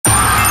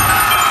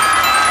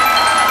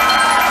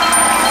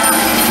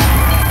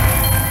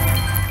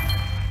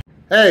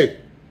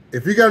Hey,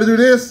 if you got to do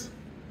this,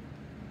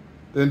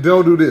 then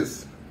don't do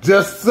this.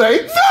 Just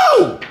say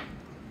no!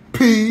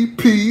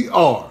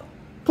 PPR.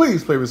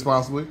 Please play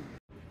responsibly.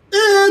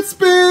 It's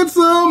been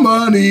some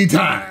money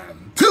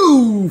time.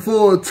 2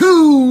 for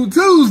 2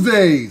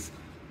 Tuesdays.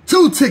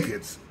 2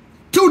 tickets.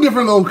 2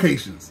 different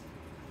locations.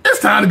 It's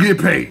time to get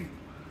paid.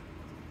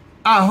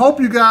 I hope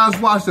you guys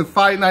watched the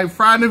Fight Night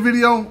Friday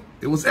video.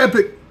 It was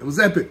epic. It was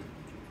epic.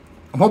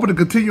 I'm hoping to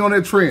continue on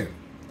that trend.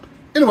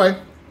 Anyway,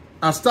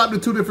 I stopped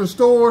at 2 different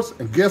stores,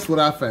 and guess what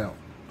I found?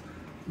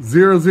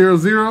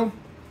 000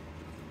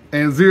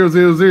 and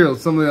 000.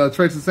 Some of the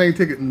Tracy's same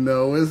ticket.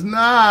 No, it's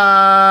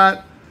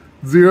not.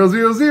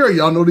 000.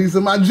 Y'all know these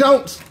are my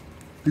jumps.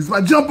 These are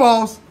my jump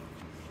balls.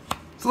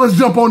 So let's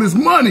jump on this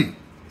money.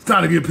 It's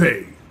time to get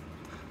paid.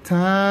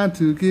 Time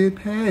to get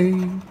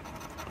paid.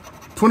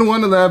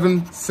 21,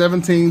 11,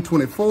 17,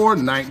 24,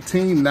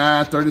 19,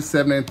 9,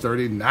 37, and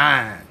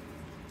 39.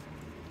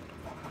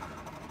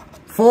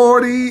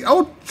 40.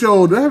 Oh,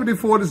 Joe, do I have any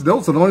 40s?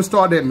 No, so don't even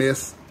start that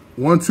mess.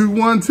 1, 2,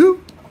 1,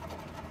 2.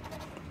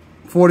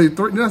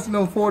 43. That's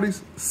no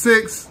 40s.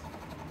 6.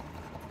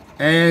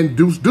 And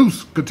deuce,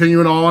 deuce.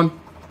 Continuing on.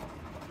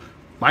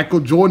 Michael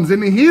Jordan's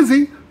in the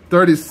hizzy.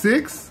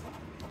 36.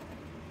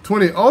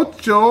 28.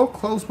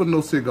 Close but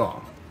no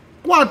cigar.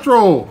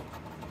 Cuatro.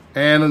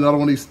 And another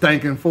one of these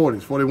stinking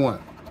 40s. 41.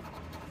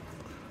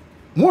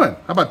 1. How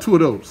about 2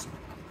 of those?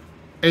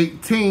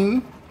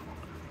 18.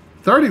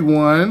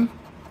 31.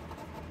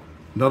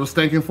 Another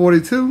stinking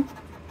 42.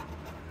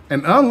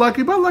 And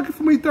unlucky, but lucky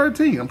for me,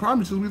 13. I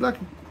promise you, it's gonna be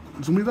lucky.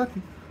 It's gonna be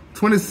lucky.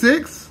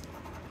 26.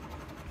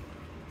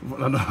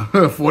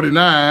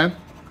 49.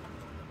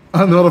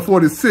 Another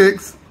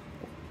 46.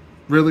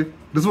 Really?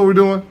 This is what we're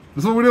doing?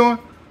 This is what we're doing?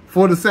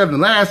 47.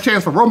 Last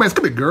chance for romance.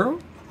 Come here, girl.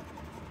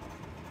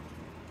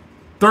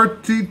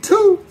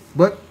 32.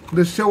 But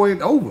the show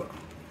ain't over.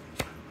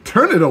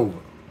 Turn it over.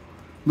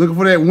 Looking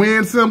for that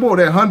win symbol or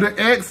that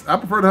 100X. I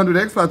prefer the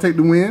 100X, so I'll take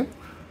the win.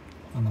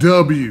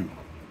 W-I-N.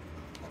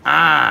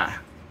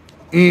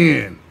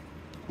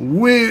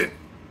 With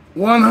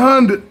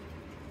 100.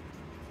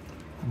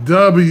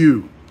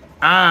 W-I-N.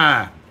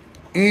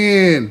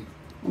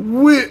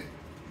 With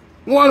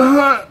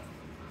 100.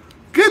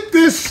 Get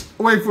this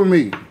away from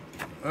me.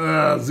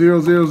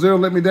 000.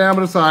 Let me down,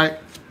 but it's all right.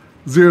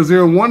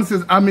 001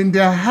 says, I'm in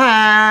the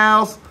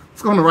house.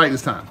 Let's go on the right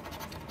this time.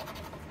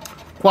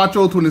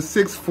 Cuatro,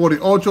 26,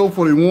 48,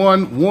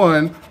 41,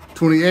 1,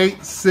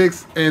 28,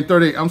 6, and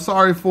 38. I'm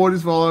sorry,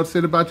 40s, for all I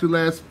said about you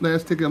last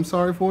ticket. I'm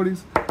sorry,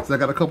 40s, because I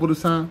got a couple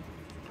this time.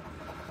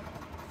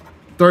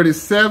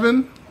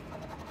 37,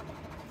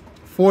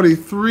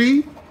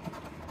 43,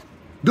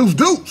 deuce,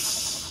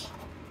 deuce.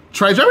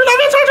 Trey, we love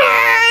you,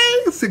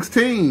 Trey.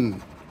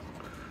 16.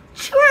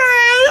 Trey,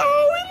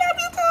 oh, we love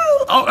you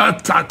too. Oh, I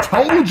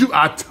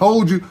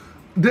told you.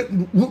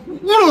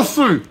 What else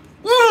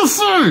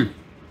say?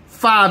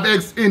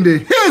 5X in the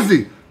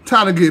hizzy.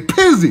 Time to get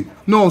pizzy.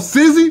 No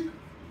sizzy.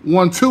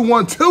 1, 2,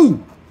 1,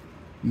 2.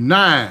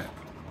 9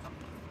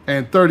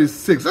 and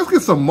 36. Let's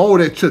get some more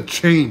of that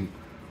cha-ching.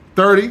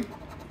 30,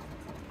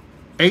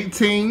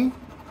 18,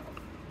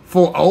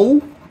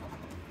 40,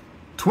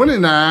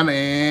 29,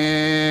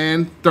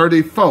 and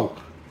 34.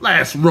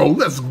 Last row.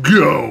 Let's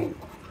go.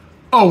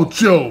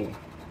 Ocho.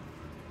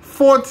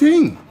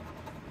 14,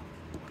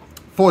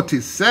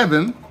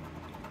 47,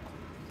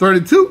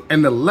 32,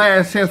 and the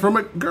last chance for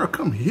me. Girl,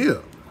 come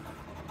here.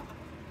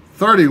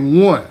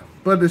 31,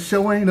 but the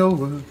show ain't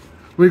over.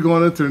 We're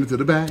going to turn it to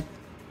the back.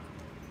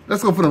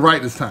 Let's go for the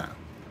right this time.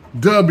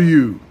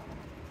 W-I-N.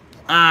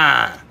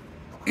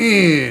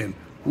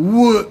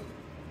 Wood.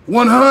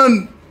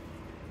 100.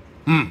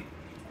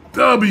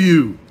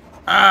 W-I-N.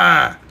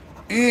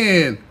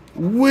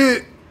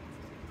 With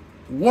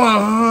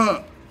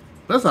 100.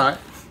 That's all right.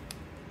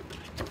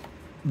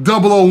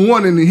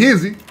 001 in the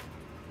hizzy.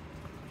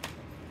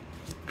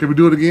 Can we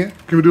do it again?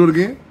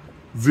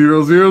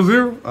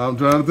 000. I'm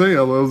trying to tell you,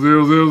 I love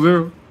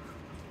 000.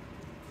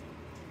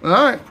 All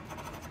right.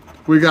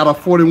 We got a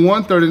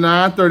 41,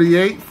 39,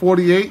 38,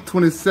 48,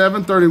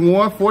 27,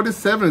 31,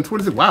 47, and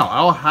 26. Wow,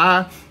 all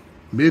high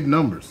mid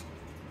numbers.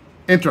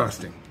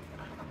 Interesting.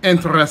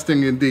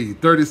 Interesting indeed.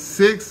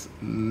 36.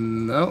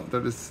 No,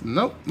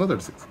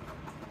 36.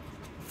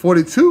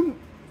 42.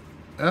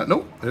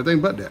 Nope,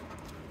 everything but that.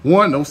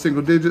 1, no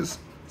single digits.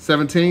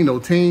 17, no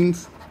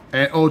teens.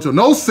 And Ocho,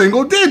 no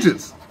single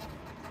digits.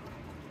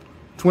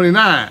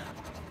 29,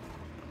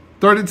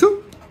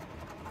 32,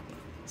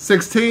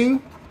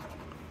 16,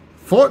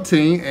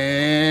 14,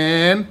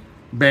 and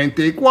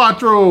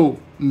 24.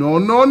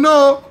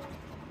 No.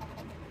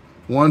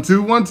 1,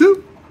 2, 1,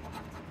 2.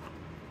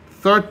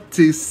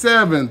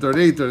 37,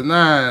 38,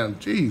 39.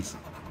 Jeez.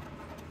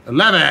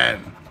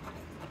 11.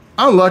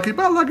 Unlucky,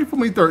 but lucky for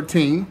me,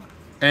 13.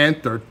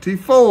 And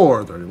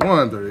 34,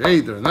 31,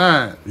 38,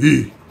 39.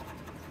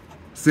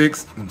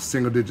 6,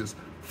 single digits.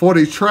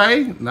 40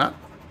 Trey, no.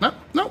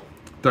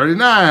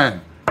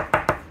 39.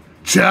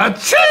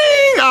 Cha-ching!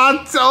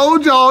 I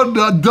told y'all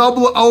the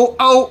double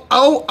O.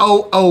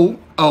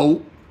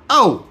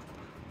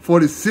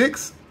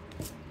 46.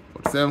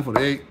 47,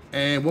 48.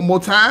 And one more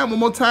time.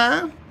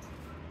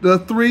 The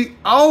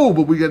 3-0,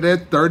 but we got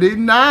that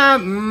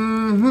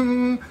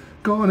 39.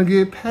 Gonna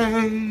get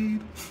paid.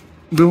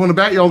 Do it on the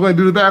back? Y'all gonna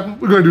do the back one?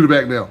 We're gonna do the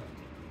back now.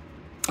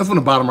 That's on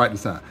the bottom right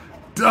this time.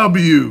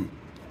 W-I-N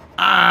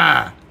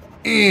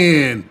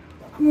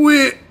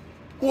with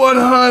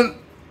 100.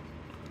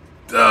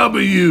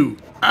 W-I-N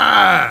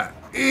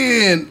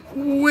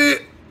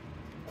with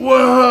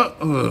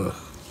 100.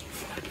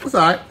 That's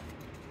all right.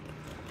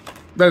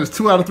 That is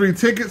 2 out of 3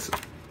 tickets.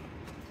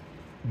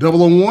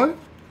 001.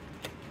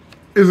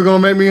 Is it gonna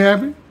make me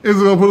happy? Is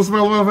it gonna put a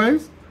smile on my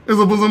face? Is it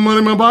gonna put some money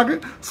in my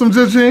pocket? Some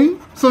cha-ching?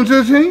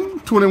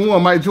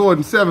 21, Mike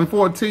Jordan. 7,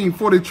 14,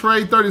 40,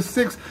 Trey.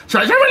 36,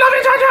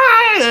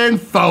 and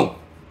 4.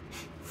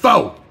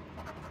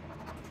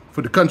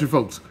 For the country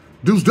folks.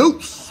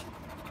 Deuce.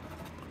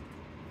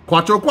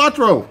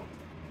 Quattro.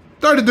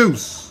 30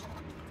 deuce.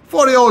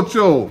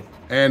 48,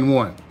 and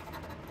 1.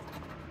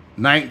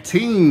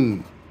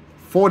 19,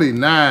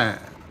 49,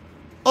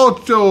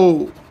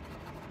 8,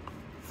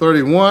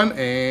 31,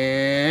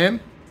 and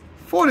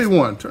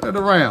 41. Turn it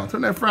around.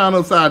 Turn that frown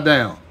upside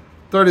down.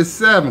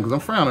 37, because I'm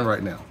frowning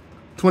right now.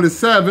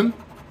 27.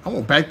 I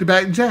want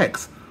back-to-back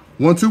jacks.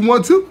 1, 2,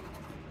 1, 2.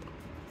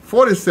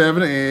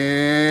 47,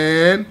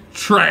 and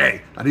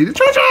Trey. I need a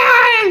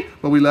Trey.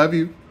 But we love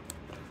you.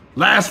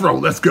 Last row.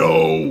 Let's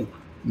go.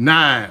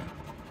 9,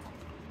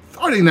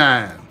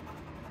 39,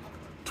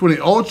 28,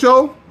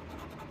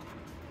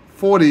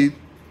 42.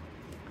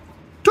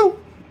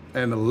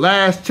 And the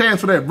last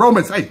chance for that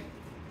romance. Hey,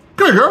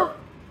 come here, girl.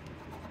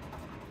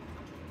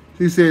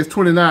 She says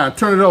 29.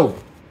 Turn it over.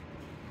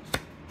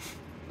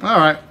 All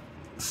right.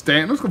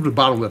 Stand. Let's go to the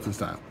bottom left this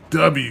time.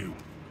 W-I-N.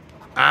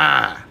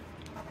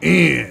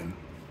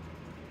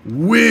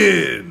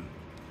 Win.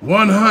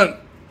 100.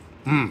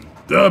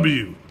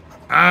 W-I-N.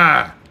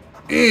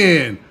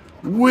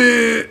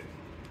 Win.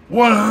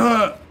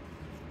 100.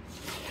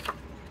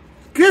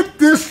 Get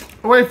this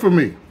away from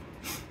me.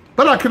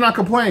 But I cannot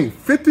complain.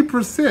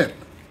 50%.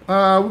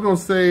 We're going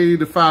to say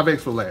the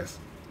 5X for last.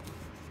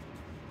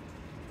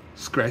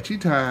 Scratchy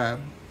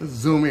time. Let's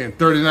zoom in.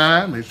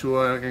 39. Make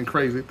sure I'm getting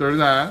crazy.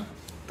 39.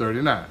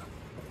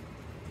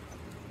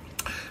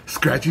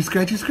 Scratchy.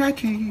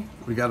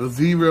 We got a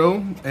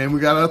 0 and we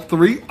got a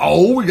 3.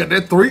 Oh, we got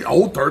that 3.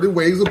 30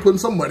 ways of putting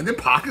some money in their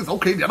pockets.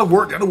 Okay, that'll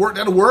work. And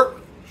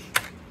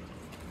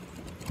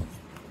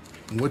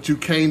what you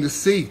came to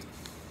see.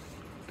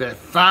 That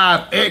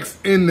 5X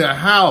in the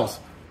house.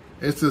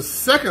 It's the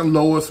second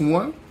lowest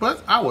one,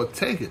 but I will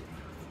take it.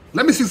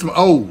 Let me see some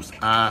O's.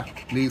 I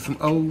need some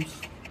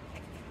O's.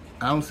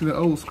 I don't see the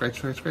O.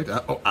 Scratch. I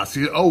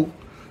see an O.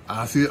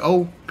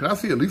 Can I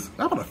see at least?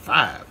 How about a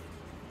 5?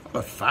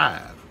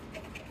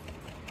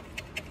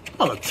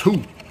 How about a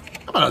 2?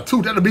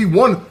 That'll be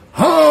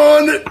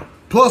 100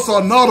 plus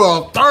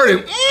another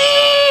 30.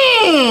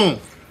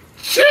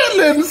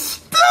 Chitlin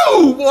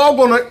stew. Boy, I'm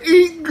gonna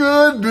eat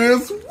good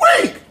this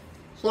week.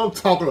 That's what I'm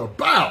talking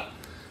about.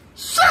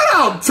 Shout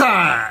out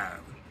time.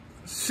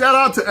 Shout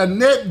out to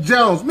Annette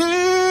Jones.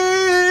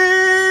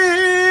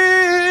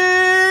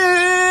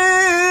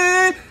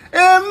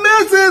 And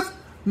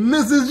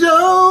Mrs.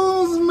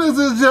 Jones.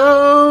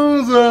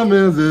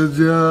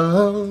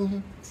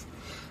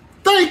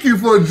 Thank you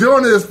for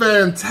joining this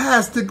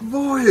fantastic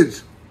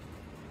voyage.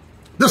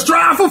 The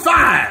strive for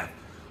 5.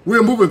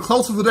 We're moving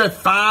closer to that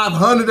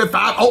 500, that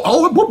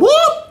 500. Whoop,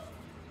 whoop.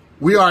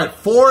 We are at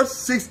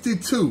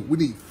 462. We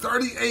need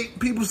 38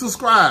 people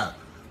subscribe.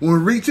 When we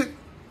reach it,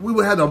 we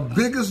will have the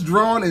biggest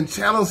drawing in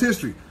channel's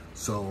history.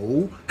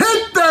 So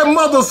hit that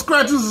mother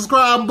scratch and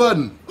subscribe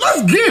button.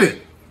 Let's get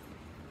it.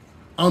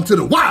 On to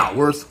the Wild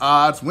Worst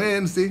Odds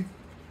Wednesday.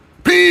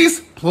 Peace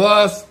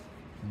plus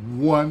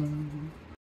 1.